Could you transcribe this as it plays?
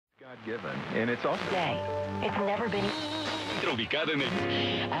Given, and it's also it's never been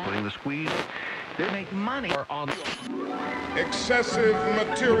putting the squeeze. They make money on excessive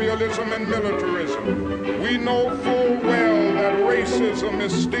materialism and militarism. We know full well that racism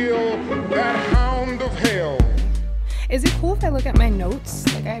is still that hound of hell. Is it cool if I look at my notes?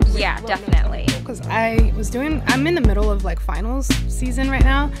 Yeah, definitely. Because I'm in the middle of like finals season right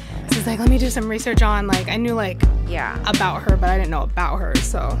now. So it's like, let me do some research on I knew about her, but I didn't know about her.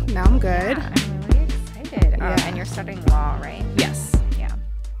 So now I'm good. Yeah, I'm really excited. And you're studying law, right? Yes. Yeah.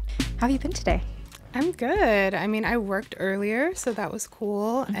 How have you been today? I'm good. I mean, I worked earlier, so that was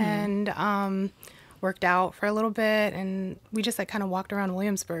cool. Mm-hmm. And worked out for a little bit, and we just kind of walked around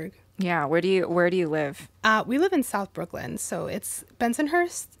Williamsburg. Yeah, where do you live? We live in South Brooklyn, so it's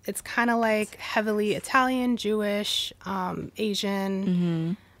Bensonhurst. It's kind of heavily Italian, Jewish,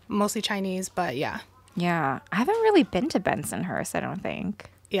 Asian, mostly Chinese, but yeah. Yeah, I haven't really been to Bensonhurst, I don't think.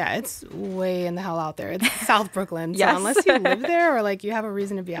 Yeah, it's way in the hell out there. It's South Brooklyn, so Yes. Unless you live there or you have a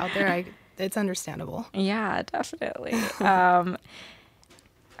reason to be out there, it's understandable. Yeah, definitely.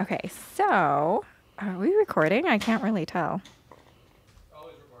 Okay, so are we recording? I can't really tell.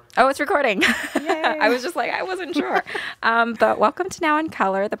 Oh, it's recording. I was just I wasn't sure. But welcome to Now in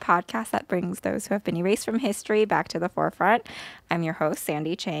Color, the podcast that brings those who have been erased from history back to the forefront. I'm your host,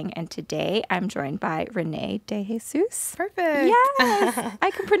 Sandie Chang, and today I'm joined by Renée de Jesus. Perfect. Yes, I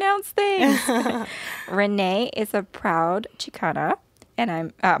can pronounce things. Renée is a proud Chicana,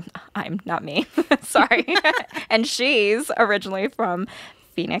 and I'm not me. Sorry. And she's originally from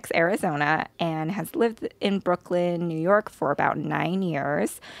Phoenix, Arizona, and has lived in Brooklyn, New York for about 9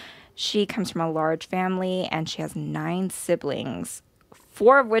 years. She comes from a large family, and she has 9 siblings,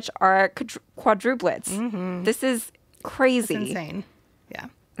 4 of which are quadruplets. Mm-hmm. This is crazy. That's insane. Yeah.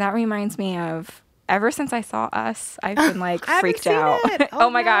 That reminds me of ever since I saw Us, I've been freaked out. Oh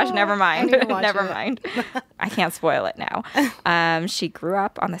my gosh, never mind. Never it. mind. I can't spoil it now. She grew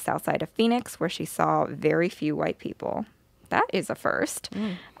up on the south side of Phoenix, where she saw very few white people. That is a first.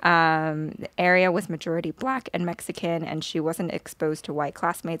 The area was majority Black and Mexican, and she wasn't exposed to white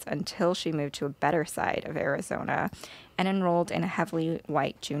classmates until she moved to a better side of Arizona and enrolled in a heavily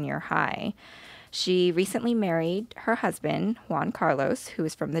white junior high. She recently married her husband, Juan Carlos, who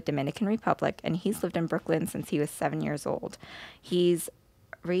is from the Dominican Republic, and he's lived in Brooklyn since he was 7 years old. She's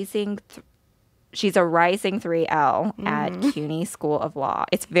a rising 3L at CUNY School of Law.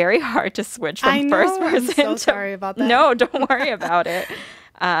 It's very hard to switch from first person. I'm so sorry about that. No, don't worry about it.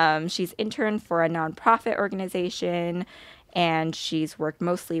 She's interned for a nonprofit organization, and she's worked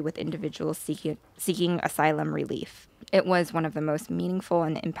mostly with individuals seeking asylum relief. It was one of the most meaningful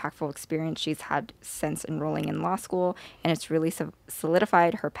and impactful experience she's had since enrolling in law school, and it's really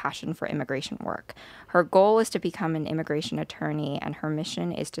solidified her passion for immigration work. Her goal is to become an immigration attorney, and her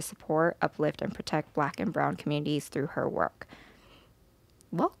mission is to support, uplift, and protect Black and Brown communities through her work.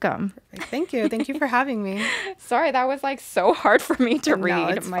 Welcome. Perfect. Thank you. Thank you for having me. Sorry, that was so hard for me to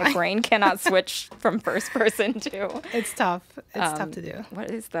read. It's My fine. brain cannot switch from first person to... It's tough. It's tough to do. What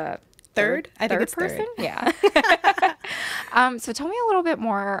is the... Third? I think it's person? third. Yeah. So tell me a little bit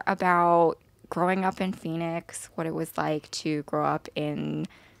more about growing up in Phoenix, what it was like to grow up in,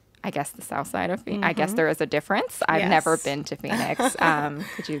 I guess, the south side of Phoenix. I guess there is a difference. I've never been to Phoenix.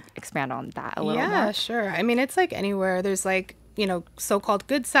 Could you expand on that a little more? Yeah, sure. I mean, it's anywhere. There's so-called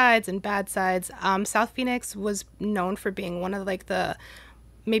good sides and bad sides. South Phoenix was known for being one of the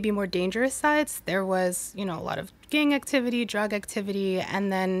maybe more dangerous sides. There was, a lot of gang activity, drug activity,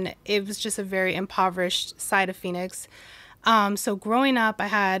 and then it was just a very impoverished side of Phoenix. So growing up, I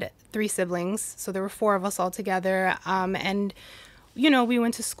had 3 siblings, so there were 4 of us all together, and we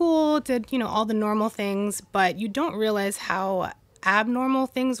went to school, did all the normal things, but you don't realize how abnormal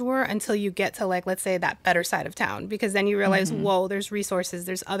things were until you get to let's say that better side of town, because then you realize, whoa, there's resources,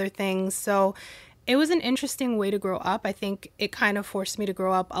 there's other things. So it was an interesting way to grow up. I think it kind of forced me to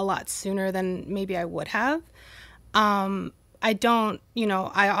grow up a lot sooner than maybe I would have. I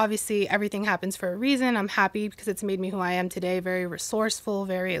obviously everything happens for a reason. I'm happy because it's made me who I am today, very resourceful,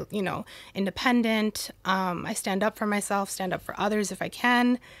 very, independent. I stand up for myself, stand up for others if I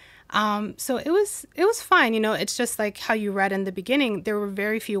can. So it was fine. It's just how you read in the beginning, there were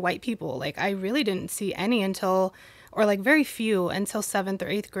very few white people. I really didn't see any very few until 7th or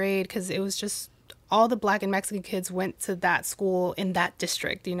 8th grade, because it was just all the Black and Mexican kids went to that school in that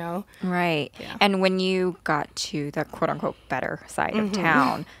district, Right. Yeah. And when you got to the quote-unquote better side of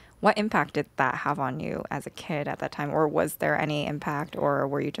town, what impact did that have on you as a kid at that time? Or was there any impact? Or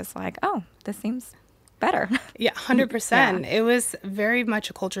were you just oh, this seems better? Yeah, 100%. Yeah. It was very much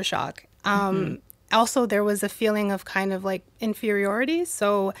a culture shock. also there was a feeling of kind of like inferiority.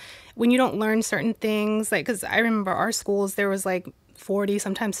 So when you don't learn certain things, like, because I remember our schools, there was like 40,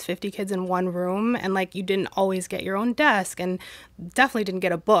 sometimes 50 kids in one room, and like you didn't always get your own desk and definitely didn't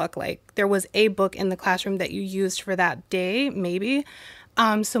get a book. Like there was a book in the classroom that you used for that day, maybe.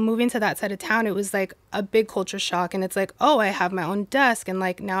 So moving to that side of town, it was like a big culture shock. And it's like, oh, I have my own desk. And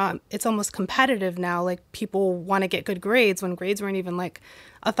like now it's almost competitive now. Like people want to get good grades when grades weren't even like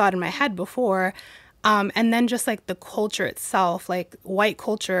a thought in my head before. And then just like the culture itself, like white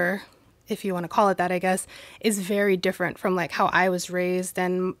culture, if you want to call it that, I guess, is very different from like how I was raised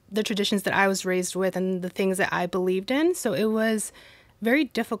and the traditions that I was raised with and the things that I believed in. So it was very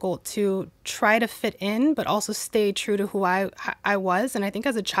difficult to try to fit in, but also stay true to who I was. And I think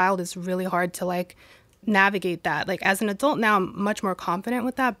as a child, it's really hard to like navigate that. Like as an adult now, I'm much more confident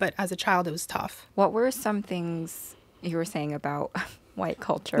with that. But as a child, it was tough. What were some things you were saying about white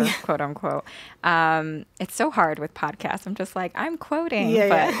culture, quote unquote? It's so hard with podcasts. I'm just like, I'm quoting.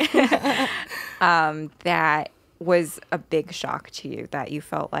 That was a big shock to you, that you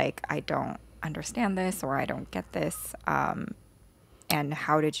felt like, I don't understand this or I don't get this. And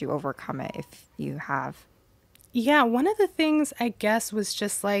how did you overcome it, if you have? Yeah, one of the things, I guess, was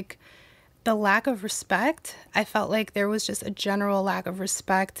just like the lack of respect. I felt like there was just a general lack of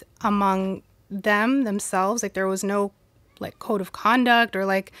respect among themselves. Like there was no like code of conduct, or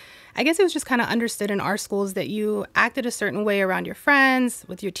like, I guess it was just kind of understood in our schools that you acted a certain way around your friends,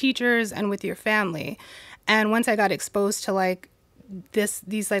 with your teachers, and with your family. And once I got exposed to like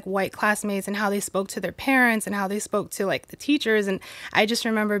these like white classmates and how they spoke to their parents and how they spoke to like the teachers, and I just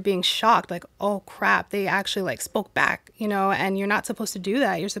remember being shocked, like, oh crap, they actually like spoke back, you know. And you're not supposed to do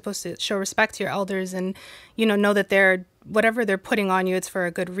that. You're supposed to show respect to your elders and, you know that they're, whatever they're putting on you, it's for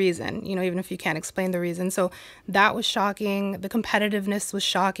a good reason, you know, even if you can't explain the reason. So that was shocking. The competitiveness was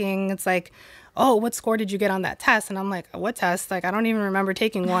shocking. It's like, oh, what score did you get on that test? And I'm like, what test? Like, I don't even remember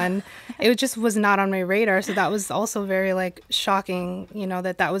taking one. It just was not on my radar. So that was also very like shocking, you know,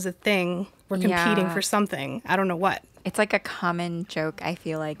 that was a thing. We're competing for something. I don't know what. It's like a common joke, I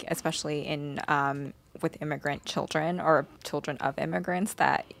feel like, especially in with immigrant children or children of immigrants,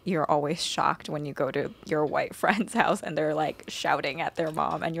 that you're always shocked when you go to your white friend's house and they're like shouting at their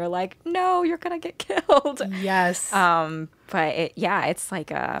mom and you're like, no, you're gonna get killed. Yes. But it's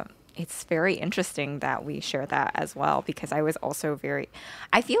like it's very interesting that we share that as well, because I was also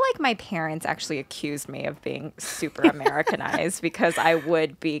I feel like my parents actually accused me of being super Americanized because I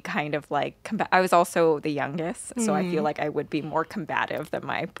would be kind of like, I was also the youngest, so I feel like I would be more combative than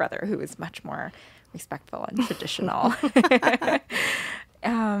my brother, who is much more respectful and traditional.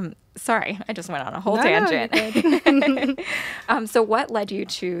 Sorry, I just went on a whole tangent. So what led you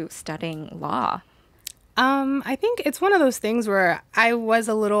to studying law? I think it's one of those things where I was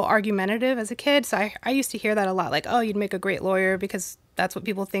a little argumentative as a kid. So I used to hear that a lot, like, oh, you'd make a great lawyer, because that's what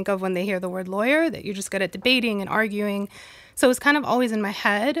people think of when they hear the word lawyer, that you're just good at debating and arguing. So it was kind of always in my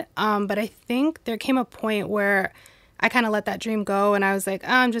head. But I think there came a point where I kind of let that dream go, and I was like, oh,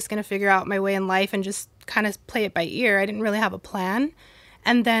 I'm just going to figure out my way in life and just kind of play it by ear. I didn't really have a plan.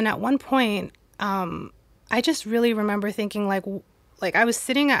 And then at one point, I just really remember thinking like I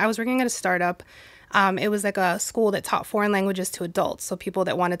was working at a startup. It was like a school that taught foreign languages to adults, so people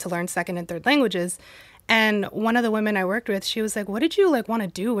that wanted to learn second and third languages. And one of the women I worked with, she was like, what did you like want to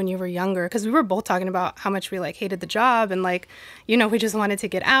do when you were younger? Because we were both talking about how much we like hated the job and like, you know, we just wanted to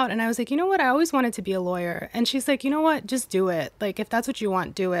get out. And I was like, you know what? I always wanted to be a lawyer. And she's like, you know what? Just do it. Like, if that's what you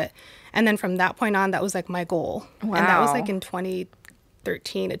want, do it. And then from that point on, that was like my goal. Wow. And that was like in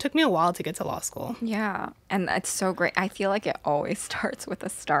 2013. It took me a while to get to law school. Yeah. And that's so great. I feel like it always starts with a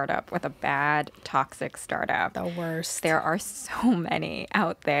startup, with a bad, toxic startup. The worst. There are so many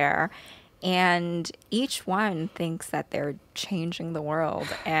out there. And each one thinks that they're changing the world.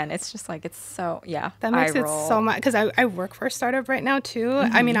 And it's just like, it's so, yeah. That makes it so much. Because I work for a startup right now, too.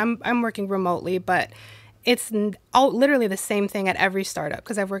 Mm-hmm. I mean, I'm working remotely, but it's literally the same thing at every startup,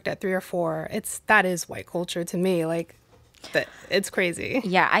 because I've worked at 3 or 4. That is white culture to me. Like, it's crazy.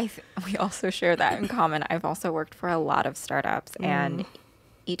 Yeah, we also share that in common. I've also worked for a lot of startups, and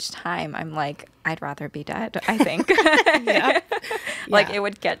each time I'm like, I'd rather be dead, I think. Like, it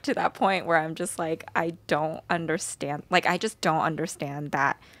would get to that point where I'm just like, I don't understand. Like, I just don't understand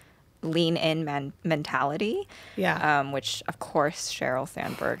that lean in mentality. Yeah. Which, of course, Sheryl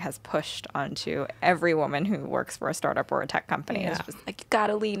Sandberg has pushed onto every woman who works for a startup or a tech company. Yeah. It's just like, you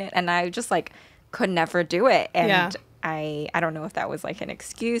gotta lean in. And I just like could never do it. And I don't know if that was like an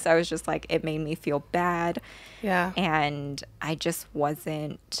excuse. I was just like, it made me feel bad. Yeah. And I just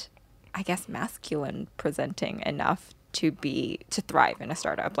wasn't, I guess, masculine presenting enough to thrive in a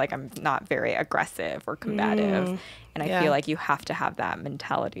startup. Like, I'm not very aggressive or combative. And I feel like you have to have that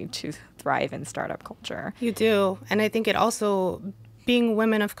mentality to thrive in startup culture. You do. And I think it also, being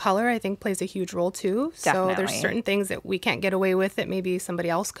women of color, I think plays a huge role too. Definitely. So there's certain things that we can't get away with that maybe somebody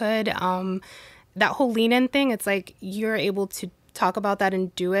else could. That whole lean in thing, it's like you're able to talk about that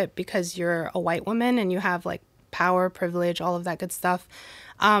and do it because you're a white woman and you have like power, privilege, all of that good stuff.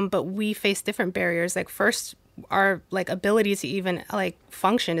 But we face different barriers. Like, first, our like ability to even like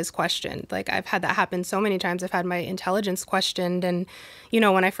function is questioned. Like, I've had that happen so many times. I've had my intelligence questioned. And, you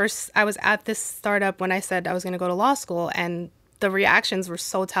know, when I was at this startup when I said I was going to go to law school, and the reactions were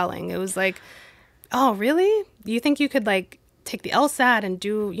so telling. It was like, oh, really? You think you could like take the LSAT and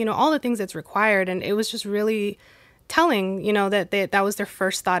do, you know, all the things that's required? And it was just really telling, you know, that that was their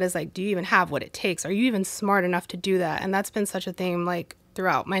first thought, is like, do you even have what it takes? Are you even smart enough to do that? And that's been such a theme like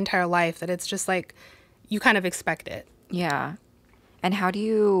throughout my entire life, that it's just like, you kind of expect it. Yeah. And how do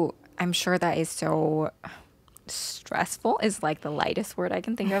you, I'm sure that is so stressful is like the lightest word I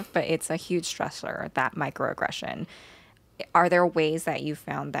can think of, but it's a huge stressor, that microaggression. Are there ways that you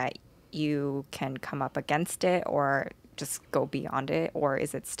found that you can come up against it or just go beyond it? Or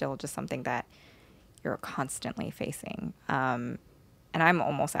is it still just something that you're constantly facing? And I'm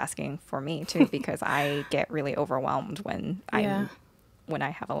almost asking for me too, because I get really overwhelmed when I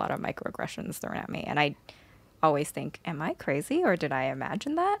have a lot of microaggressions thrown at me. And I always think, am I crazy or did I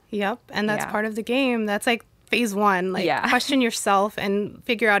imagine that? Yep. And that's part of the game. That's like phase one. Like, question yourself and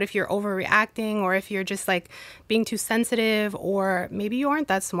figure out if you're overreacting or if you're just like being too sensitive, or maybe you aren't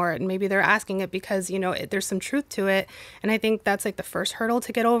that smart and maybe they're asking it because, you know, there's some truth to it. And I think that's like the first hurdle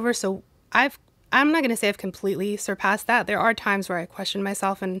to get over. So I'm not going to say I've completely surpassed that. There are times where I question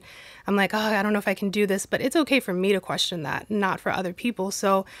myself and I'm like, oh, I don't know if I can do this, but it's okay for me to question that, not for other people.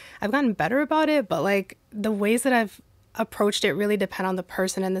 So I've gotten better about it, but like the ways that I've approached it really depend on the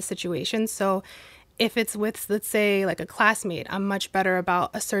person and the situation. So if it's with, let's say, like a classmate, I'm much better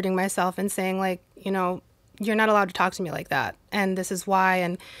about asserting myself and saying like, you know, you're not allowed to talk to me like that, and this is why.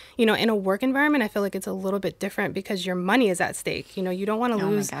 And, you know, in a work environment, I feel like it's a little bit different because your money is at stake. You know, you don't want to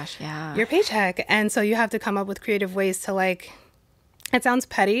lose your paycheck. And so you have to come up with creative ways to like, it sounds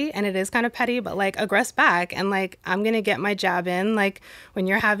petty and it is kind of petty, but like aggress back and like, I'm going to get my jab in. Like, when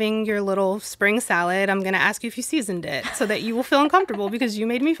you're having your little spring salad, I'm going to ask you if you seasoned it so that you will feel uncomfortable because you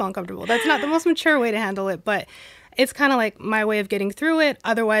made me feel uncomfortable. That's not the most mature way to handle it, but it's kind of like my way of getting through it.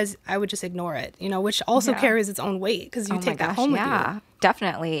 Otherwise, I would just ignore it, you know, which also carries its own weight because you take that home with you.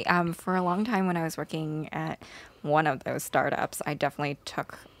 Definitely. For a long time when I was working at one of those startups, I definitely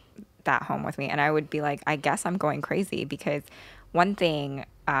took that home with me. And I would be like, I guess I'm going crazy, because one thing,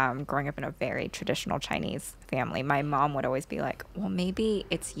 growing up in a very traditional Chinese family, my mom would always be like, well, maybe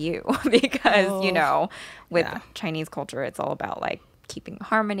it's you because, you know, with Chinese culture, it's all about like keeping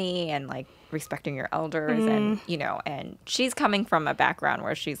harmony and like respecting your elders. And, you know, and she's coming from a background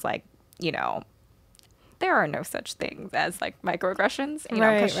where she's like, you know, there are no such things as like microaggressions, you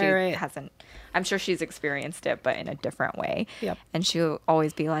know, because she hasn't, I'm sure she's experienced it, but in a different way. Yep. And she'll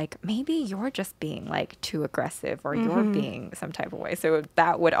always be like, maybe you're just being like too aggressive or you're being some type of way. So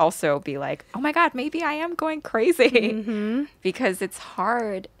that would also be like, oh my God, maybe I am going crazy because it's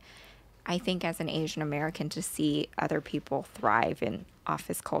hard, I think, as an Asian American to see other people thrive in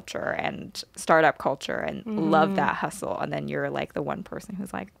office culture and startup culture and love that hustle. And then you're like the one person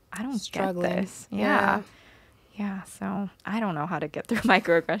who's like, I don't get this. Yeah. So I don't know how to get through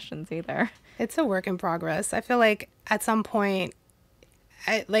microaggressions either. It's a work in progress. I feel like at some point,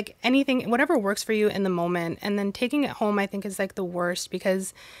 like anything, whatever works for you in the moment, and then taking it home, I think is like the worst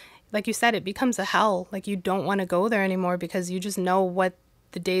because, like you said, it becomes a hell. Like you don't want to go there anymore because you just know what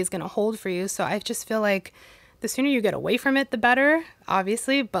the day is going to hold for you. So I just feel like the sooner you get away from it, the better,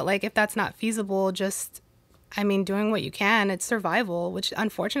 obviously. But like if that's not feasible, just, I mean, doing what you can, it's survival, which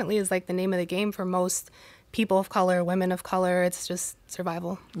unfortunately is like the name of the game for most people of color, women of color. It's just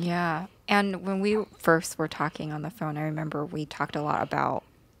survival. Yeah. And when we first were talking on the phone, I remember we talked a lot about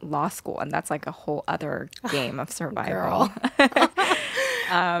law school, and that's like a whole other game of survival.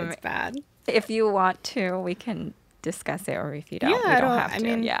 It's bad. If you want to, we can discuss it, or if you don't, we don't have to.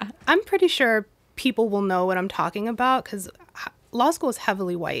 I mean, I'm pretty sure people will know what I'm talking about because law school is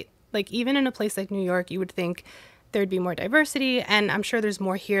heavily white. Like even in a place like New York, you would think there'd be more diversity, and I'm sure there's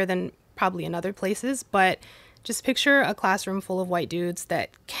more here than probably in other places, but just picture a classroom full of white dudes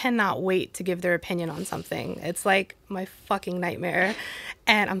that cannot wait to give their opinion on something. It's like my fucking nightmare.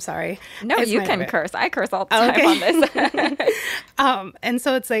 And I'm sorry. No, you can curse. I curse all the time on this. And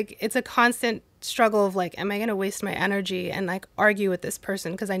so it's like, it's a constant struggle of like, am I going to waste my energy and like argue with this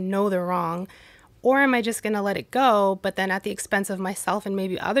person because I know they're wrong? Or am I just going to let it go, but then at the expense of myself and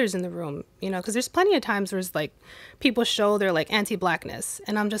maybe others in the room, you know, because there's plenty of times where it's like people show their like anti-Blackness.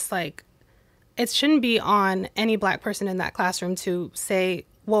 And I'm just like, it shouldn't be on any Black person in that classroom to say,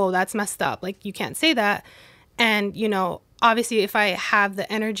 whoa, that's messed up. Like, you can't say that. And, you know, obviously, if I have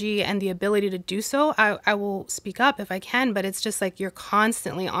the energy and the ability to do so, I will speak up if I can. But it's just like you're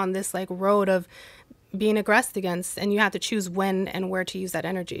constantly on this like road of being aggressed against, and you have to choose when and where to use that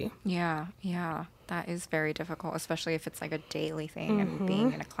energy. Yeah, that is very difficult, especially if it's like a daily thing and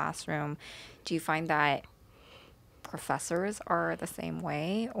being in a classroom. Do you find that professors are the same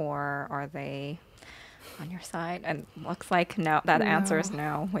way, or are they on your side? And looks like no. That answer is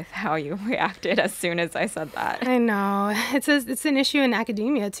no with how you reacted as soon as I said that. I know. It's an issue in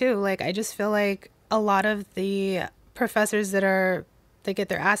academia too. Like, I just feel like a lot of the professors that get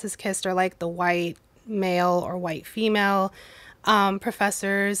their asses kissed are like the white male or white female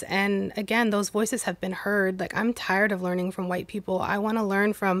professors. And again, those voices have been heard. Like, I'm tired of learning from white people. I want to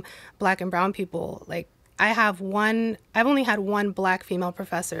learn from Black and brown people. Like, I've only had one Black female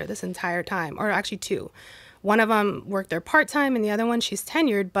professor this entire time, or actually two. One of them worked there part-time and the other one, she's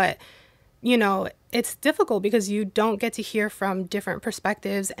tenured. But, you know, it's difficult because you don't get to hear from different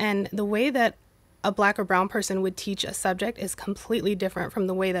perspectives. And the way that a Black or brown person would teach a subject is completely different from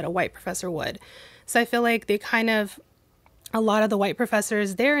the way that a white professor would. So I feel like a lot of the white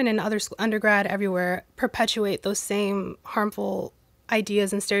professors there and in other undergrad everywhere perpetuate those same harmful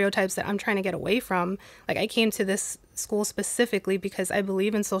ideas and stereotypes that I'm trying to get away from. Like, I came to this school specifically because I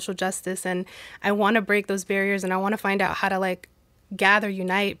believe in social justice and I want to break those barriers and I want to find out how to like gather,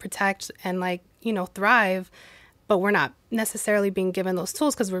 unite, protect, and like, you know, thrive. But we're not necessarily being given those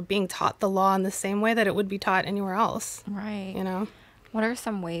tools because we're being taught the law in the same way that it would be taught anywhere else. Right. You know? What are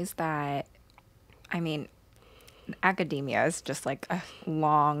some ways that, I mean, academia is just like a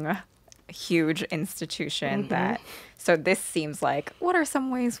long, huge institution that, so this seems like, what are some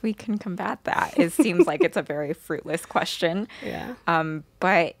ways we can combat that? It seems like it's a very fruitless question. Yeah.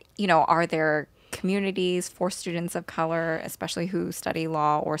 But, you know, are there communities for students of color, especially who study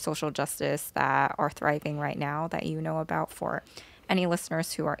law or social justice, that are thriving right now that you know about, for any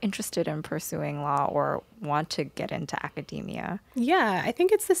listeners who are interested in pursuing law or want to get into academia? Yeah, I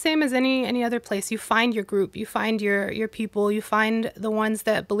think it's the same as any other place. You find your group, you find your people, you find the ones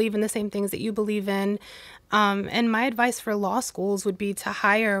that believe in the same things that you believe in. And my advice for law schools would be to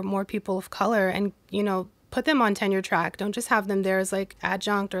hire more people of color and, you know, put them on tenure track. Don't just have them there as like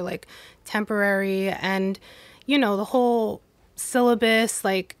adjunct or like temporary. And, you know, the whole syllabus,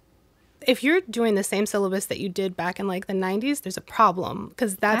 like, if you're doing the same syllabus that you did back in like the 90s, there's a problem,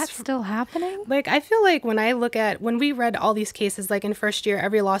 because that's still happening. Like, I feel like when we read all these cases, like in first year,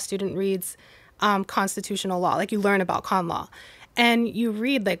 every law student reads constitutional law, like you learn about con law, and you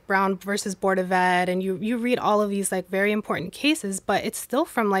read like Brown versus Board of Ed, and you read all of these like very important cases, but it's still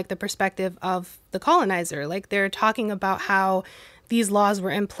from like the perspective of the colonizer. Like, they're talking about how these laws were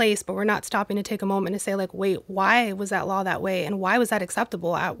in place, but we're not stopping to take a moment to say, like, wait, why was that law that way? And why was that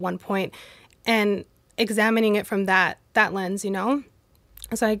acceptable at one point? And examining it from that lens, you know?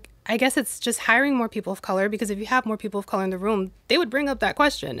 So I guess it's just hiring more people of color, because if you have more people of color in the room, they would bring up that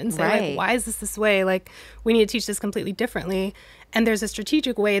question and say, like, why is this way? Like, we need to teach this completely differently. And there's a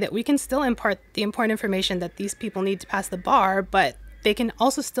strategic way that we can still impart the important information that these people need to pass the bar, but they can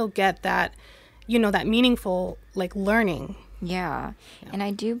also still get that, you know, that meaningful, like, learning. Yeah. And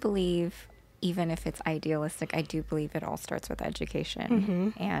I do believe, even if it's idealistic, I do believe it all starts with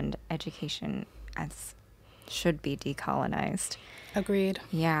education. And education should be decolonized. Agreed.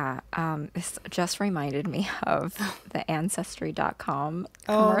 Yeah. This just reminded me of the Ancestry.com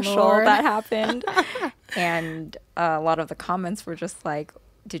commercial that happened. And a lot of the comments were just like,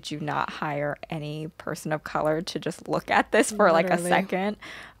 did you not hire any person of color to just look at this for like a second?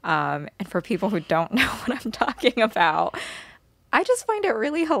 And for people who don't know what I'm talking about, I just find it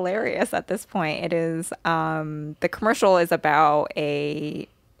really hilarious at this point. It is, the commercial is about a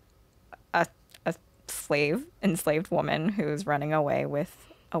enslaved woman who's running away with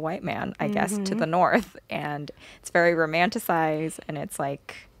a white man, I guess, to the north. And it's very romanticized, and it's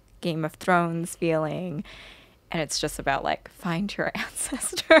like Game of Thrones feeling. And it's just about, like, find your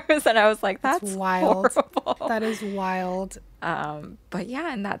ancestors. And I was like, that's wild. Horrible. That is wild. But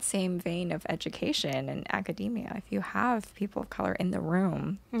yeah, in that same vein of education and academia, if you have people of color in the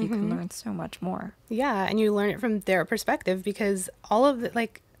room, you can learn so much more. Yeah, and you learn it from their perspective, because all of the,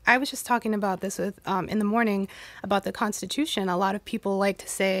 like, I was just talking about this with in the morning about the Constitution. A lot of people like to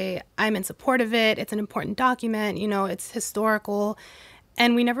say, I'm in support of it. It's an important document. You know, it's historical.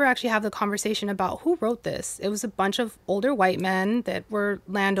 And we never actually have the conversation about who wrote this. It was a bunch of older white men that were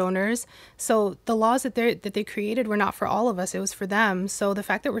landowners. So the laws that they created were not for all of us. It was for them. So the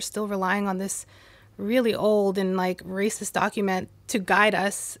fact that we're still relying on this really old and like racist document to guide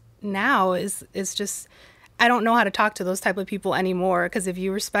us now is just, I don't know how to talk to those type of people anymore, because if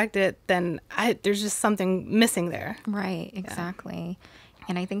you respect it, then there's just something missing there. Right, exactly. Yeah.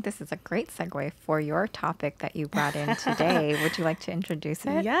 And I think this is a great segue for your topic that you brought in today. Would you like to introduce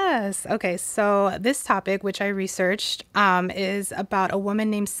it? Yes. Okay, so this topic, which I researched, is about a woman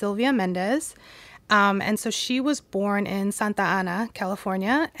named Sylvia Mendez. And so she was born in Santa Ana,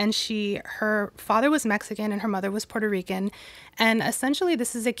 California, and her father was Mexican and her mother was Puerto Rican. And essentially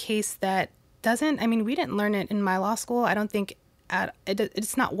this is a case that we didn't learn it in my law school. I don't think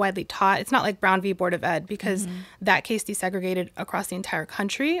it's not widely taught. It's not like Brown v. Board of Ed, because that case desegregated across the entire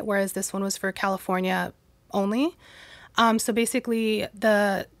country, whereas this one was for California only. So basically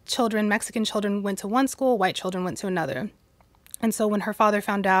the Mexican children went to one school, white children went to another. And so when her father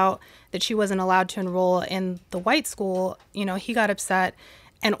found out that she wasn't allowed to enroll in the white school, he got upset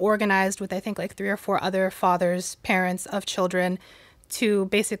and organized with, I think, like 3 or 4 other fathers, parents of children, to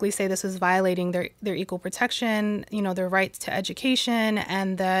basically say this was violating their equal protection, their rights to education,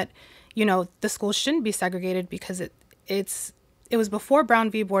 and that, the schools shouldn't be segregated because it was before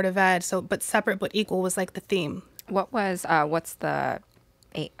Brown v. Board of Ed, but separate but equal was like the theme. What's the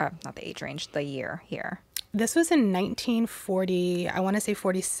not the age range, the year here? This was in 1940, I want to say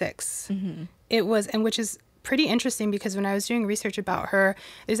 46. Mm-hmm. It was, and which is pretty interesting because when I was doing research about her,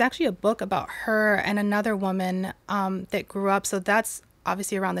 there's actually a book about her and another woman that grew up. So that's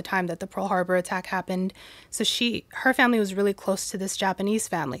obviously around the time that the Pearl Harbor attack happened. So her family was really close to this Japanese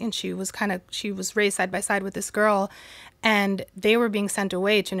family, and she was raised side by side with this girl, and they were being sent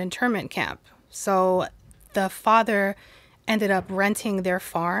away to an internment camp. So the father ended up renting their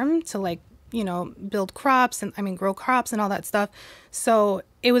farm to build crops and grow crops and all that stuff. So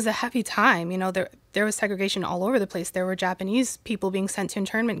it was a heavy time. There was segregation all over the place. There were Japanese people being sent to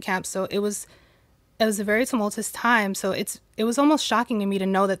internment camps. So it was a very tumultuous time. So it was almost shocking to me to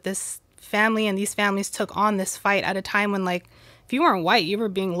know that this family and these families took on this fight at a time when, like, if you weren't white, you were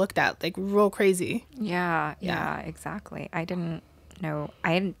being looked at like real crazy. Yeah, exactly. I didn't know.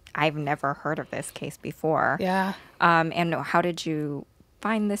 I've never heard of this case before. Yeah. And how did you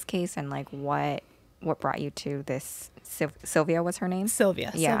find this case, and like what brought you to this? Sylvia was her name?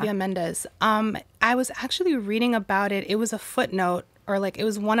 Sylvia Mendez. I was actually reading about it. It was a footnote, or like it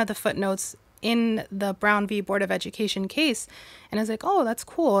was one of the footnotes in the Brown v. Board of Education case. And I was like, oh, that's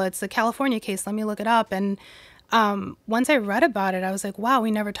cool. It's a California case. Let me look it up. And once I read about it, I was like, wow, we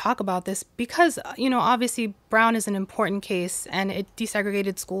never talk about this, because, obviously Brown is an important case and it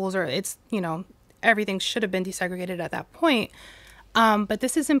desegregated schools, or it's, everything should have been desegregated at that point. But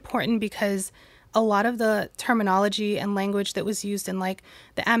this is important because a lot of the terminology and language that was used in like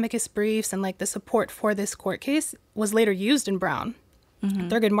the amicus briefs and like the support for this court case was later used in Brown. Mm-hmm.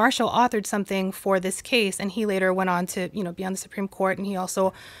 Thurgood Marshall authored something for this case, and he later went on to, be on the Supreme Court, and he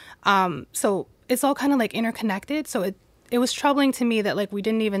also, so it's all kind of like interconnected. So it was troubling to me that like we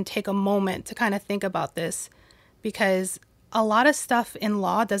didn't even take a moment to kind of think about this, because a lot of stuff in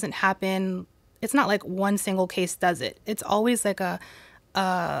law doesn't happen. It's not like one single case does it. It's always like a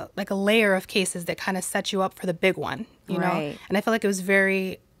layer of cases that kind of set you up for the big one, you know? And I feel like it was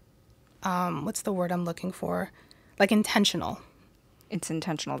very, what's the word I'm looking for? Like intentional. It's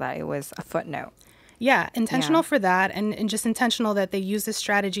intentional that it was a footnote. Yeah, intentional for that, and just intentional that they use this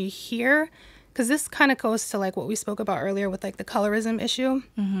strategy here, because this kind of goes to like what we spoke about earlier with like the colorism issue,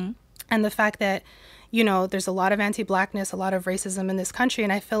 and the fact that, there's a lot of anti-Blackness, a lot of racism in this country,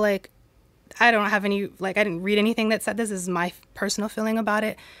 and I feel like I don't have any, like, I didn't read anything that said this. This is my personal feeling about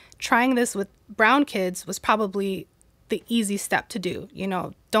it. Trying this with brown kids was probably the easy step to do.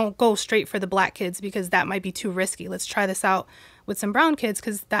 Don't go straight for the Black kids because that might be too risky. Let's try this out with some brown kids,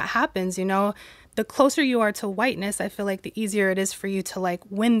 because that happens, The closer you are to whiteness, I feel like the easier it is for you to like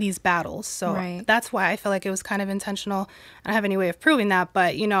win these battles. So that's why I feel like it was kind of intentional. I don't have any way of proving that,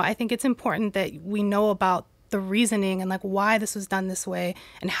 but, I think it's important that we know about the reasoning and like why this was done this way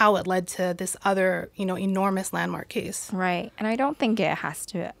and how it led to this other, enormous landmark case. Right. And I don't think it has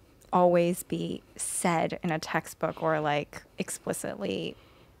to always be said in a textbook or like explicitly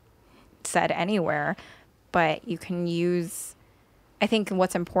said anywhere, but you can use, I think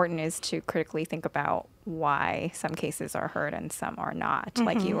what's important is to critically think about why some cases are heard and some are not,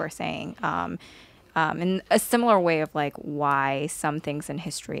 like you were saying. In a similar way of like why some things in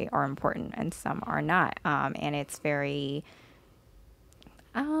history are important and some are not. And it's very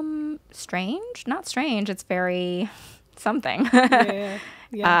strange. Not strange. It's very something.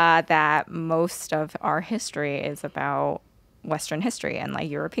 That most of our history is about Western history and like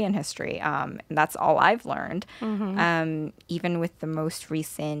European history. And that's all I've learned. Even with the most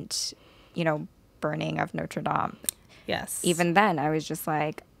recent, burning of Notre Dame. Yes. Even then, I was just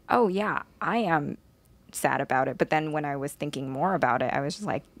like, oh, yeah, I am sad about it. But then when I was thinking more about it, I was just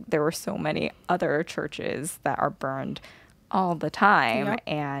like, there were so many other churches that are burned all the time. Yep.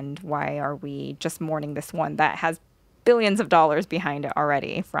 And why are we just mourning this one that has billions of dollars behind it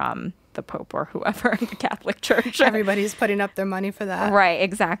already from the Pope or whoever in the Catholic Church? Everybody's putting up their money for that. Right,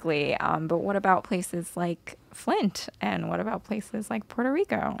 exactly. But what about places like Flint? And what about places like Puerto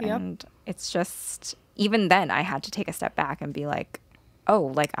Rico? Yep. And it's just, even then I had to take a step back and be like,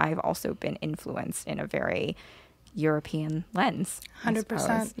 oh, like I've also been influenced in a very European lens.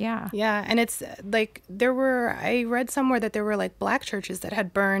 100%. Yeah. Yeah. And it's like I read somewhere that there were like black churches that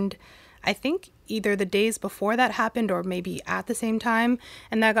had burned, I think either the days before that happened or maybe at the same time.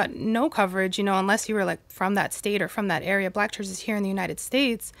 And that got no coverage, unless you were like from that state or from that area. Black churches here in the United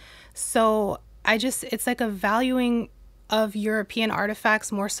States. So it's like a valuing of European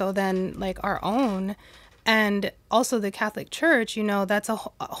artifacts more so than like our own. And also the Catholic Church, that's a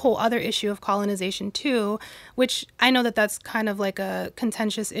whole other issue of colonization too, which I know that that's kind of like a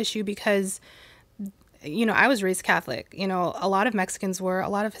contentious issue because, I was raised Catholic. A lot of Mexicans were, a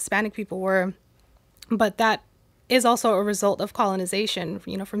lot of Hispanic people were, but that is also a result of colonization,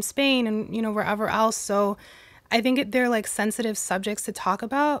 from Spain and, wherever else. So I think they're like sensitive subjects to talk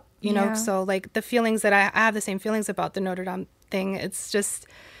about, so like the feelings that I have the same feelings about the Notre Dame thing. It's just,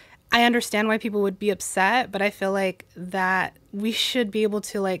 I understand why people would be upset, but I feel like that we should be able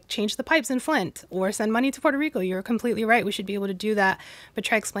to like change the pipes in Flint or send money to Puerto Rico. You're completely right. We should be able to do that. But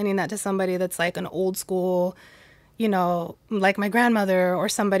try explaining that to somebody that's like an old school, like my grandmother or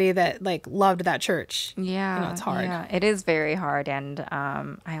somebody that like loved that church. Yeah. It's hard. Yeah, it is very hard. And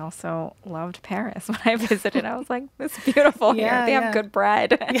I also loved Paris when I visited. I was like, it's beautiful here. They have good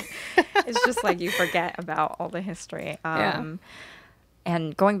bread. It's just like you forget about all the history.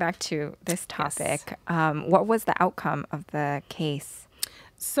 And going back to this topic, what was the outcome of the case?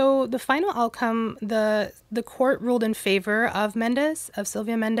 So the final outcome, the court ruled in favor of Mendez, of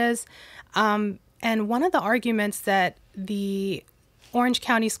Sylvia Mendez. And one of the arguments that the Orange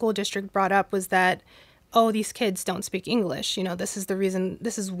County School District brought up was that, oh, these kids don't speak English. This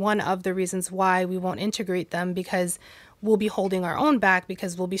is one of the reasons why we won't integrate them, because we'll be holding our own back,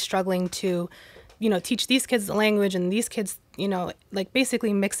 because we'll be struggling to teach these kids the language, and these kids, like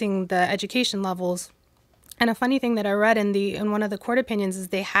basically mixing the education levels. And a funny thing that I read in one of the court opinions is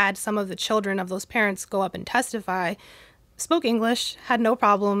they had some of the children of those parents go up and testify, spoke English, had no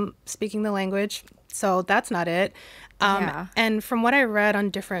problem speaking the language. So that's not it. And from what I read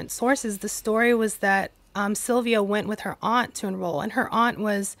on different sources, the story was that Sylvia went with her aunt to enroll, and her aunt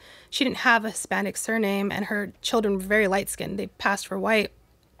she didn't have a Hispanic surname, and her children were very light-skinned. They passed for white.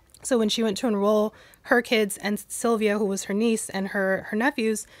 So when she went to enroll her kids and Sylvia, who was her niece, and her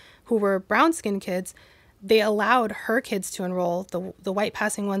nephews, who were brown-skinned kids, they allowed her kids to enroll, the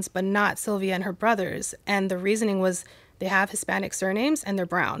white-passing ones, but not Sylvia and her brothers. And the reasoning was they have Hispanic surnames and they're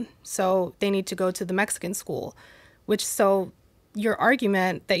brown, so they need to go to the Mexican school, so your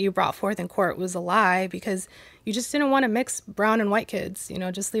argument that you brought forth in court was a lie, because you just didn't want to mix brown and white kids,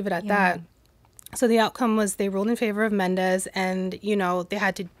 just leave it at that. So the outcome was they ruled in favor of Mendez, and, they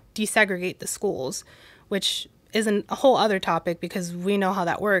had to desegregate the schools, which isn't a whole other topic because we know how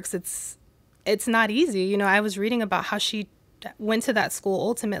that works. It's not easy. I was reading about how she went to that school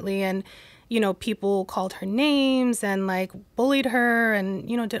ultimately, and, people called her names and like bullied her and,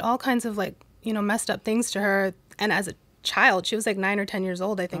 did all kinds of like, messed up things to her. And as a child, she was like 9 or 10 years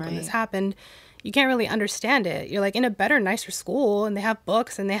old, I think, when this happened. You can't really understand it. You're like in a better, nicer school, and they have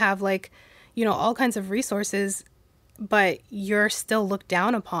books and they have like, all kinds of resources, but you're still looked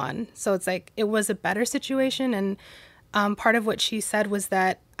down upon. So it's like, it was a better situation. And part of what she said was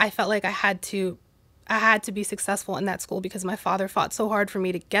that I felt like I had to be successful in that school because my father fought so hard for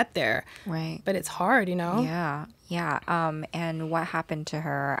me to get there. Right. But it's hard, Yeah. Yeah. And what happened to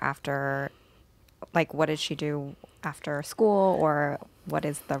her after, like, what did she do after school, or what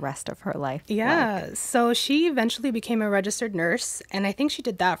is the rest of her life like? So she eventually became a registered nurse, and I think she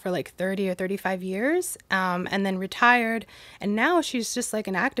did that for like 30 or 35 years, and then retired. And now she's just like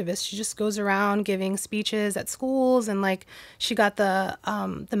an activist. She just goes around giving speeches at schools, and like she got the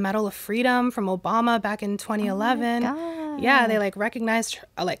Medal of Freedom from Obama back in 2011. Oh my God. Yeah, they like recognized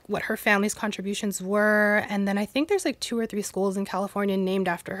like what her family's contributions were, and then I think there's like 2 or 3 schools in California named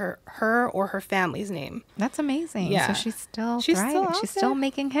after her or her family's name. That's amazing. Yeah. So she's still thriving. She's still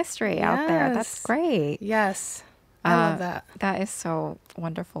making history out there. That's great. Yes. I love that. That is so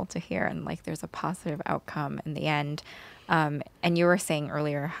wonderful to hear. And like, there's a positive outcome in the end. And you were saying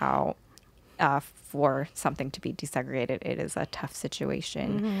earlier how for something to be desegregated, it is a tough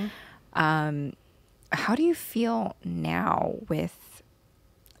situation. How do you feel now with,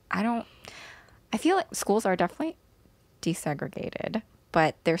 I feel like schools are definitely desegregated,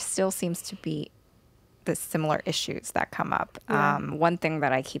 but there still seems to be the similar issues that come up. Yeah. One thing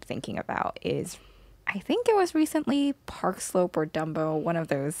that I keep thinking about is, I think it was recently Park Slope or Dumbo, one of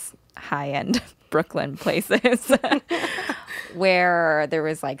those high-end Brooklyn places, where there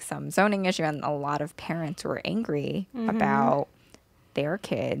was like some zoning issue and a lot of parents were angry about their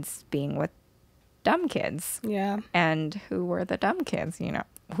kids being with dumb kids. Yeah. And who were the dumb kids, you know,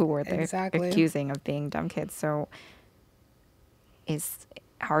 who were they accusing of being dumb kids? So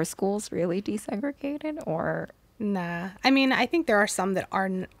are schools really desegregated, or? Nah. I mean, I think there are some that are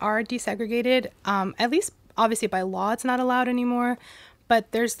desegregated. At least, obviously, by law, it's not allowed anymore.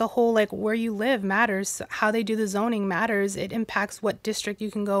 But there's the whole, like, where you live matters. How they do the zoning matters. It impacts what district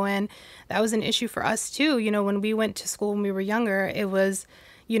you can go in. That was an issue for us, too. You know, when we went to school when we were younger, it was,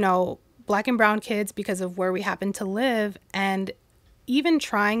 you know, Black and brown kids because of where we happened to live. And even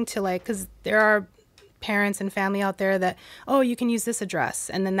trying to, like, because there are parents and family out there that, oh, you can use this address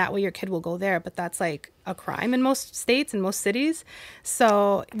and then that way your kid will go there, but that's like a crime in most states and most cities,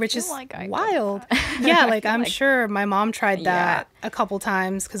 so which is like wild. Yeah, like I'm sure my mom tried that a couple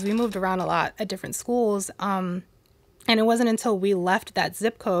times because we moved around a lot at different schools, and it wasn't until we left that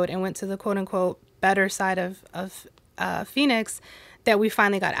zip code and went to the quote-unquote better side of Phoenix that we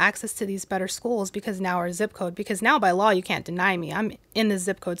finally got access to these better schools, because now our zip code, because now by law you can't deny me, I'm in the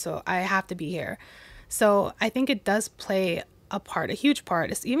zip code, so I have to be here. So I think it does play a part, a huge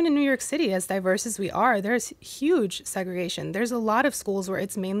part. It's, even in New York City, as diverse as we are, there's huge segregation. There's a lot of schools where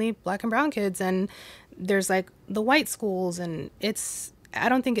it's mainly Black and brown kids, and there's like the white schools, and I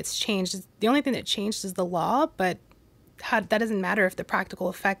don't think it's changed. The only thing that changed is the law, but that doesn't matter if the practical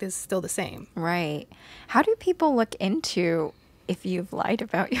effect is still the same. Right. How do people look into if you've lied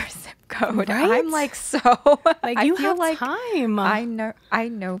about your zip code? Right? I'm like, so like, I you feel have like time. I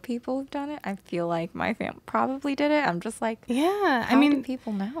know people have done it. I feel like my family probably did it. I'm just like, yeah. How do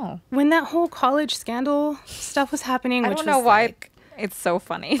people know? When that whole college scandal stuff was happening, I don't know why it's so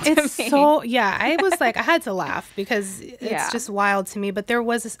funny to me. So, yeah, I was like, I had to laugh because it's just wild to me. But there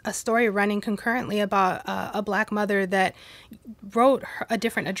was a story running concurrently about a Black mother that wrote a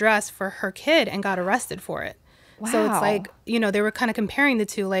different address for her kid and got arrested for it. Wow. So it's like, you know, they were kind of comparing the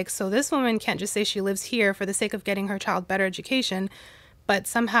two. Like, so this woman can't just say she lives here for the sake of getting her child better education, but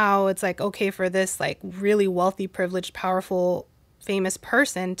somehow it's like okay for this like really wealthy, privileged, powerful, famous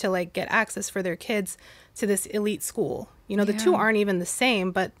person to like get access for their kids to this elite school. You know, the two aren't even the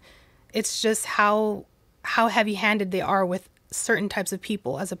same, but it's just how heavy-handed they are with certain types of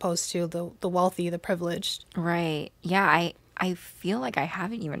people as opposed to the wealthy, the privileged. Right. Yeah, I feel like I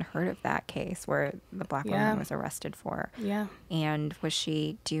haven't even heard of that case where the Black woman was arrested for. Yeah. And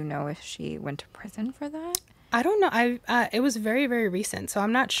do you know if she went to prison for that? I don't know. It was very, very recent, so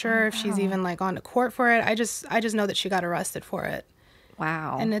I'm not sure if she's even like gone to court for it. I just know that she got arrested for it.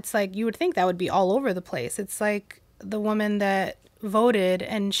 Wow. And it's like, you would think that would be all over the place. It's like the woman that voted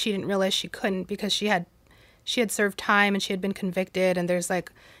and she didn't realize she couldn't because she had served time and she had been convicted, and there's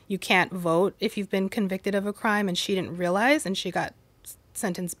like, you can't vote if you've been convicted of a crime, and she didn't realize, and she got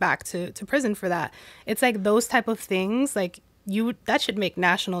sentenced back to prison for that. It's like those type of things, like that should make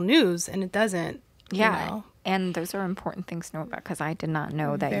national news, and it doesn't. Yeah. You know? And those are important things to know about, because I did not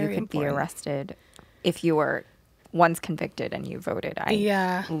know that you could be arrested if you were once convicted and you voted.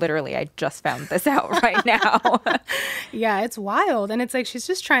 I just found this out right now. Yeah, it's wild. And it's like, she's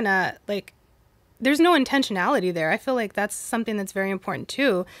just trying to like, there's no intentionality there. I feel like that's something that's very important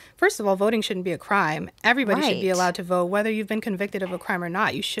too. First of all, voting shouldn't be a crime. Everybody should be allowed to vote, whether you've been convicted of a crime or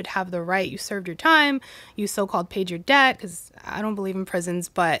not. You should have the right. You served your time. You so-called paid your debt, because I don't believe in prisons,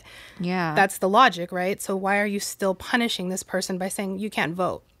 but that's the logic, right? So why are you still punishing this person by saying you can't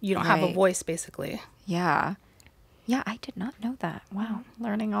vote? You don't have a voice, basically. Yeah. Yeah, I did not know that. Wow.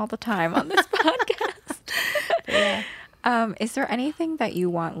 Learning all the time on this podcast. Yeah. Is there anything that you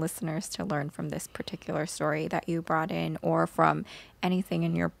want listeners to learn from this particular story that you brought in, or from anything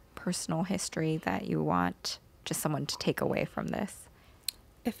in your personal history that you want just someone to take away from this?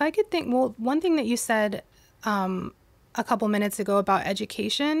 If I could think, well, one thing that you said a couple minutes ago about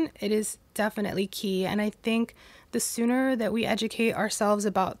education, it is definitely key. And I think the sooner that we educate ourselves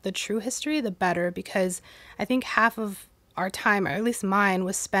about the true history, the better, because I think half of our time, or at least mine,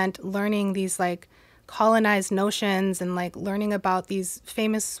 was spent learning these like colonized notions and like learning about these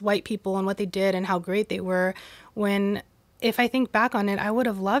famous white people and what they did and how great they were, when, if I think back on it, I would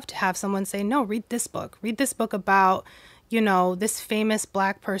have loved to have someone say, no, read this book about, you know, this famous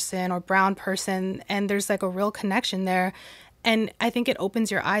Black person or brown person, and there's like a real connection there. And I think it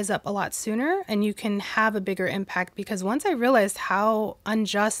opens your eyes up a lot sooner, and you can have a bigger impact, because once I realized how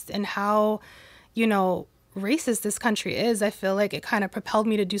unjust and how, you know, racist this country is, I feel like it kind of propelled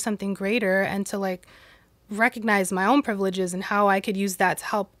me to do something greater and to like recognize my own privileges and how I could use that to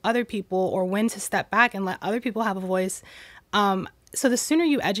help other people, or when to step back and let other people have a voice. So the sooner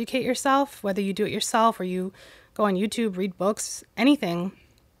you educate yourself, whether you do it yourself or you go on YouTube, read books, anything,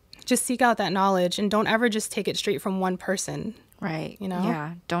 just seek out that knowledge, and don't ever just take it straight from one person. Right. You know?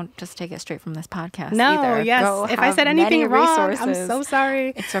 Yeah. Don't just take it straight from this podcast No, either. yes. Go if I said anything wrong, resources. I'm so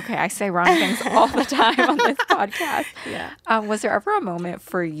sorry. It's okay. I say wrong things all the time on this podcast. Yeah. Was there ever a moment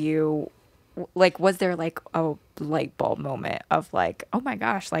for you, like, was there like a light bulb moment of like, oh my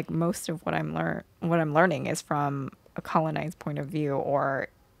gosh, like most of what I'm learning is from a colonized point of view, or,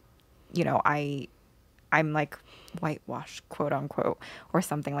 you know, I'm like whitewashed, quote unquote, or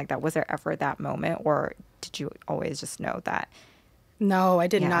something like that? Was there ever that moment, or did you always just know that? No, I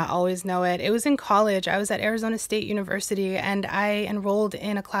did not always know it. It was in college. I was at Arizona State University, and I enrolled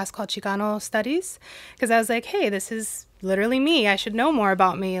in a class called Chicano Studies, because I was like, hey, this is literally me. I should know more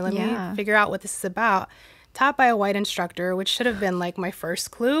about me. Let me figure out what this is about. Taught by a white instructor, which should have been like my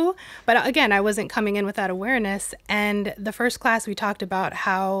first clue. But again, I wasn't coming in with that awareness. And the first class, we talked about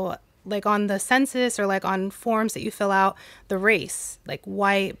how, like on the census or like on forms that you fill out, the race, like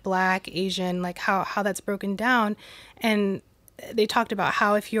white, Black, Asian, like how that's broken down. And they talked about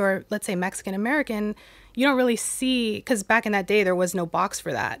how if you're, let's say, Mexican American, you don't really see, because back in that day, there was no box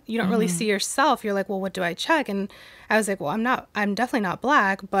for that. You don't really see yourself. You're like, well, what do I check? And I was like, well, I'm definitely not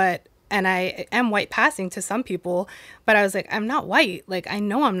Black, and I am white passing to some people, but I was like, I'm not white. Like, I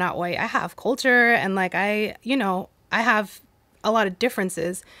know I'm not white. I have culture, and like, I have a lot of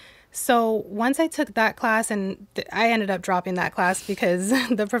differences. So once I took that class, and I ended up dropping that class because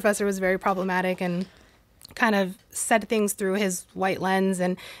the professor was very problematic and kind of said things through his white lens,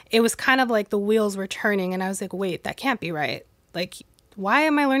 and it was kind of like the wheels were turning, and I was like, wait, that can't be right. Like, why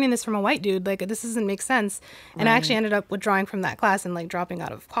am I learning this from a white dude? Like, this doesn't make sense. And I actually ended up withdrawing from that class and like dropping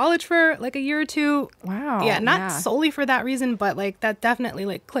out of college for like a year or two. Wow. Yeah, not solely for that reason, but like that definitely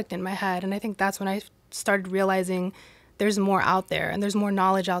like clicked in my head. And I think that's when I started realizing there's more out there, and there's more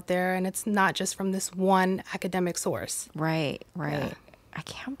knowledge out there, and it's not just from this one academic source. Right. Yeah. I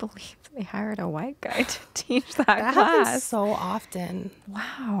can't believe they hired a white guy to teach that That class. happens so often.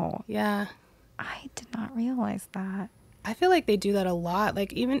 Wow. Yeah. I did not realize that. I feel like they do that a lot.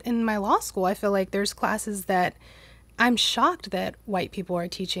 Like, even in my law school, I feel like there's classes that I'm shocked that white people are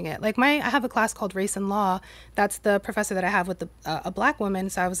teaching it. Like, I have a class called Race and Law. That's the professor that I have with a Black woman.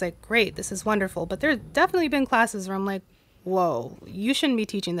 So I was like, great, this is wonderful. But there's definitely been classes where I'm like, whoa, you shouldn't be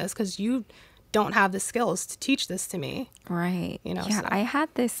teaching this because you don't have the skills to teach this to me. Right. You know, yeah, so. I had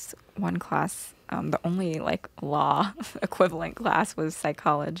this one class. The only like law equivalent class was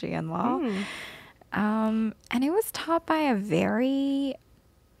psychology and law. And it was taught by a very,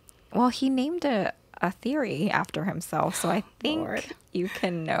 well, he named a theory after himself. So I think you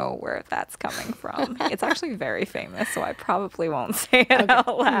can know where that's coming from. It's actually very famous, so I probably won't say it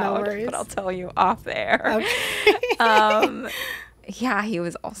out loud, but I'll tell you off air. Okay. Yeah, he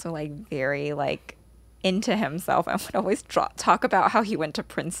was also like very like into himself and would always talk about how he went to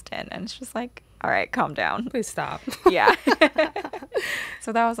Princeton. And it's just like, all right, calm down. Please stop. Yeah.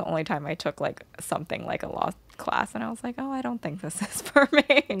 So that was the only time I took like something like a law class, and I was like, oh, I don't think this is for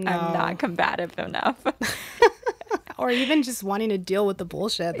me. No. I'm not combative enough. Or even just wanting to deal with the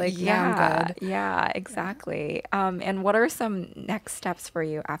bullshit. Like, I'm good. Yeah, exactly. And what are some next steps for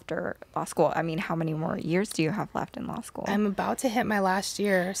you after law school? I mean, how many more years do you have left in law school? I'm about to hit my last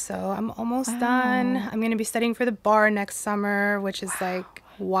year, so I'm almost done. I'm going to be studying for the bar next summer, which is like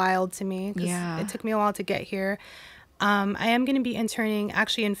wild to me because it took me a while to get here. I am going to be interning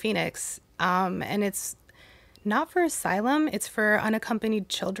actually in Phoenix, and it's not for asylum. It's for unaccompanied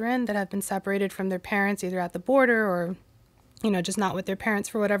children that have been separated from their parents, either at the border or, you know, just not with their parents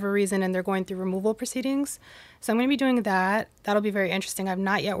for whatever reason, and they're going through removal proceedings. So I'm going to be doing that. That'll be very interesting. I've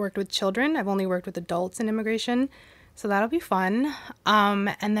not yet worked with children. I've only worked with adults in immigration. So that'll be fun.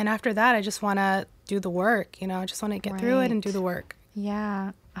 And then after that, I just want to do the work. You know, I just want to get through it and do the work.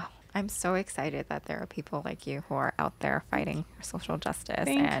 Yeah. Oh, I'm so excited that there are people like you who are out there fighting for social justice.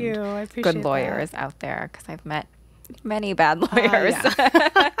 Thank you. I appreciate good lawyers out there, because I've met many bad lawyers.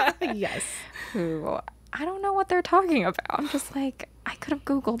 Yes. Who I don't know what they're talking about. I'm just like, I could have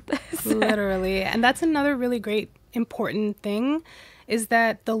Googled this. Literally. And that's another really great, important thing is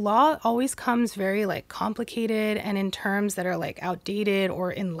that the law always comes very like complicated and in terms that are like outdated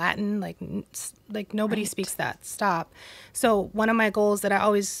or in Latin, like nobody speaks that. Stop. So one of my goals that I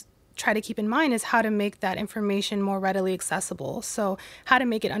always try to keep in mind is how to make that information more readily accessible. So how to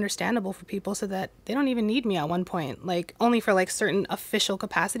make it understandable for people so that they don't even need me at one point, like only for like certain official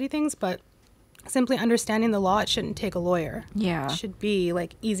capacity things, but simply understanding the law, it shouldn't take a lawyer. Yeah. It should be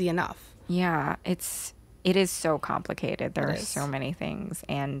like easy enough. Yeah, it is so complicated. There are so many things,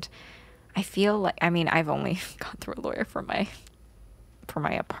 and I feel like, I mean, I've only gone through a lawyer for my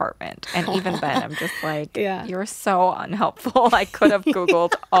apartment, and even then I'm just like, you're so unhelpful. I could have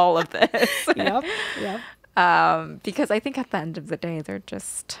Googled all of this. Yep. Because I think at the end of the day, they're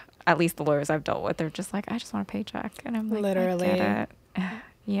just, at least the lawyers I've dealt with, they're just like, I just want a paycheck, and I'm like, literally, I get it.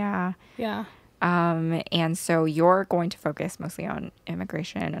 Yeah. And so you're going to focus mostly on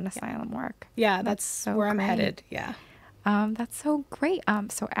immigration and asylum work. Yeah, that's so where I'm headed. Yeah. That's so great.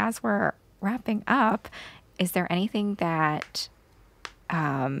 So as we're wrapping up, is there anything that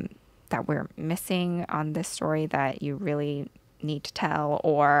that we're missing on this story that you really need to tell,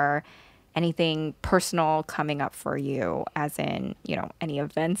 or anything personal coming up for you, as in, you know, any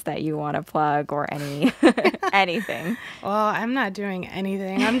events that you want to plug or any anything? Well, I'm not doing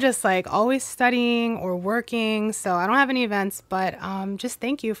anything. I'm just like always studying or working. So I don't have any events, but just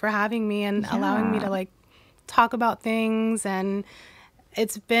thank you for having me and allowing me to like talk about things. And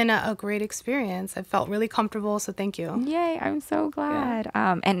it's been a great experience. I felt really comfortable. So thank you. Yay. I'm so glad.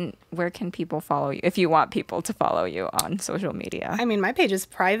 And where can people follow you if you want people to follow you on social media? I mean, my page is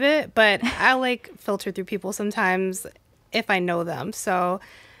private, but I like filter through people sometimes if I know them. So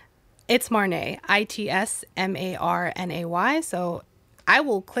it's Marnay, ITSMARNAY. So I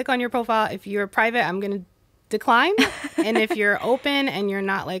will click on your profile. If you're private, I'm going to decline. And if you're open and you're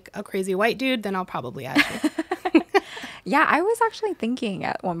not like a crazy white dude, then I'll probably add you. Yeah, I was actually thinking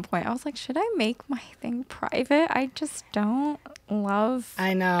at one point, I was like, should I make my thing private? I just don't love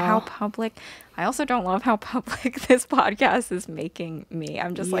how public. I also don't love how public this podcast is making me.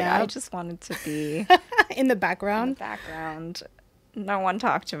 I'm just like, I just wanted to be in the background. In the background. No one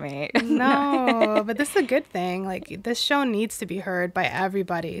talk to me. No, but this is a good thing. Like, this show needs to be heard by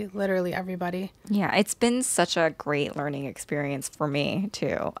everybody, literally everybody. Yeah, it's been such a great learning experience for me,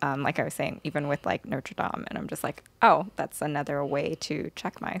 too. Like I was saying, even with, like, Notre Dame. And I'm just like, oh, that's another way to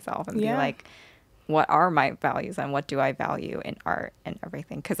check myself and be like, what are my values and what do I value in art and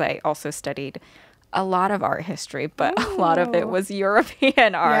everything? Because I also studied a lot of art history, but a lot of it was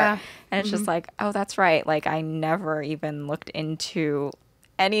European art. Yeah. And it's just like, oh, that's right. Like, I never even looked into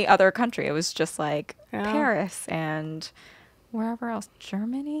any other country. It was just like Paris and wherever else.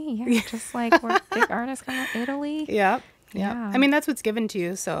 Germany? Yeah, just like where big artists come from. Italy? Yeah. I mean, that's what's given to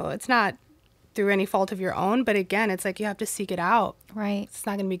you. So it's not through any fault of your own. But again, it's like you have to seek it out. Right. It's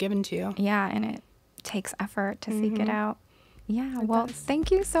not going to be given to you. Yeah, and it takes effort to seek it out. Yeah, well, thank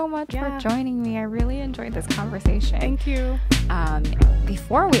you so much for joining me. I really enjoyed this conversation. Thank you.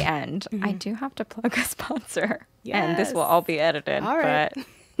 Before we end, I do have to plug a sponsor. Yes. And this will all be edited, all right.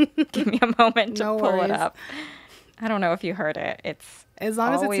 But give me a moment to pull it up. I don't know if you heard it. It's as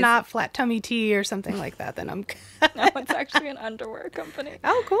long as it's not Flat Tummy Tea or something like that, then I'm No, it's actually an underwear company.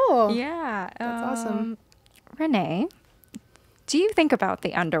 Oh, cool. Yeah. That's awesome. Renee, do you think about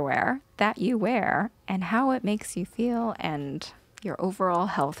the underwear that you wear and how it makes you feel and your overall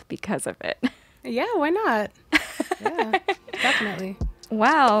health because of it? Yeah, why not? Yeah, definitely.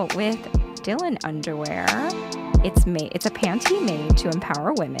 Well, with Dylan underwear, it's a panty made to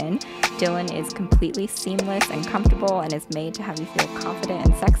empower women. Dylan is completely seamless and comfortable and is made to have you feel confident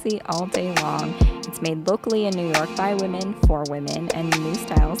and sexy all day long. It's made locally in New York by women for women, and new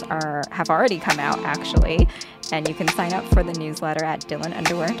styles have already come out, actually. And you can sign up for the newsletter at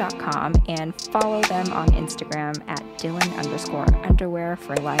dylanunderwear.com and follow them on Instagram at dylan_underwear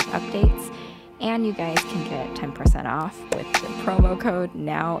for live updates. And you guys can get 10% off with the promo code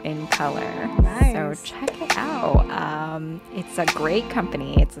NOWINCOLOR. Nice. So check it out. It's a great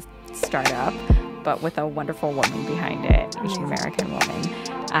company. It's a startup, but with a wonderful woman behind it, an American woman.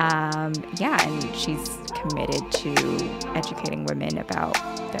 And she's committed to educating women about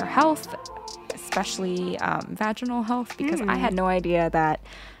their health, especially vaginal health, because I had no idea that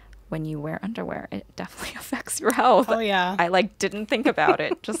when you wear underwear, it definitely affects your health. Oh, yeah. I didn't think about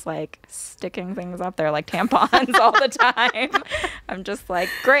it. Just sticking things up there like tampons all the time. I'm just like,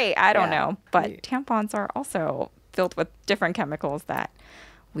 great. I don't know. But tampons are also filled with different chemicals that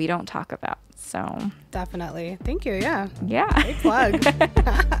we don't talk about. So definitely. Thank you. Yeah. Yeah. Great plug.